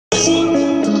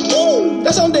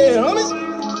That's on dead, homies.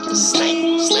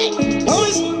 Sleep,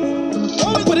 homies.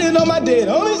 I put it on my dead,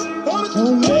 homies.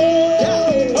 Homies,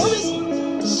 yeah, homies.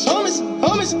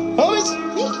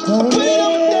 I put it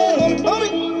on my dead,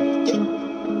 homie.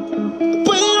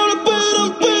 Put it on my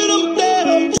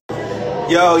dead,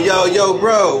 homie. Yo,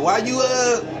 bro. Why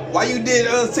you did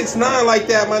 6ix9ine like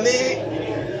that, my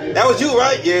nigga? That was you,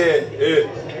 right? Yeah,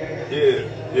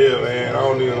 man. I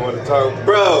don't even want to talk.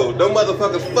 Bro, them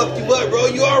motherfuckers fucked you up, bro.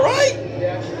 You alright?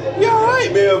 You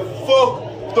alright, man?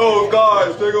 Fuck those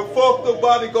guys, nigga. Fuck the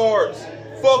bodyguards.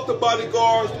 Fuck the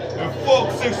bodyguards and fuck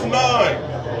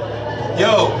 6ix9ine.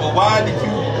 Yo, but why did you...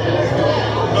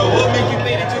 Bro, what made you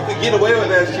think that you could get away with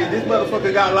that shit? This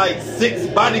motherfucker got like 6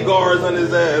 bodyguards on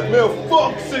his ass. Man,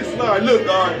 fuck 6ix9ine. Look,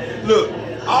 alright. Look,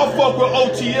 I'll fuck with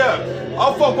OTF.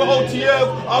 I'll fuck with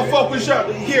OTF. I'll fuck with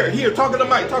Shot. Here, talk to the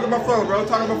mic. Talk to my phone, bro.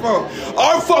 Talk to my phone.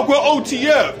 I'll fuck with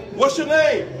OTF. What's your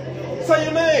name? Say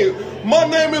your name. My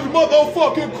name is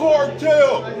motherfucking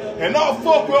Cartel. And I'll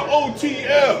fuck with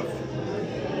OTF.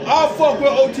 I'll fuck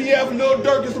with OTF. Lil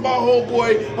Durk is my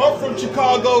homeboy. I'm from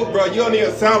Chicago. Bro, you don't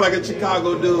even sound like a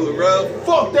Chicago dude, bro.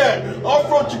 Fuck that. I'm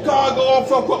from Chicago. I'll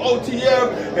fuck with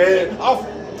OTF. And I'll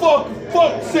fuck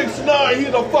 6ix9ine. He's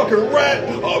a fucking rat,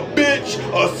 a bitch,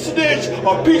 a snitch,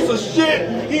 a piece of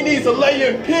shit. He needs to lay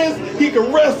in piss. He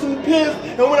can rest in piss.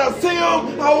 And when I see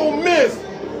him, I won't miss.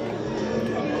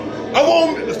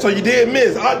 So you did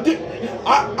miss. I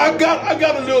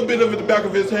got a little bit of it in the back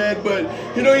of his head, but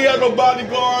you know he had no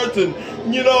bodyguards, and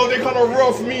you know they kind of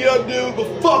roughed me up, dude.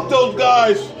 But fuck those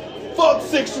guys. Fuck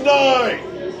 6ix9ine.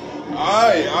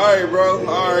 Alright, bro.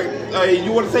 Alright. Hey,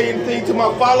 you want to say anything to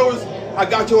my followers? I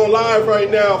got you on live right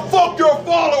now. Fuck your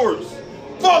followers.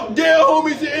 Fuck Dead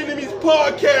Homies and Enemies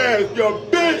podcast, you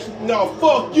bitch. Now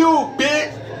fuck you,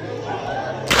 bitch.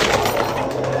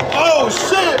 Oh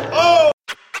shit. Oh.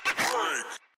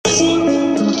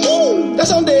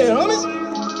 That's on dead, homies.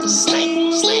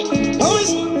 Sleep,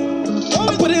 homies.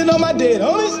 I put it on my dead,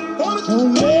 homies.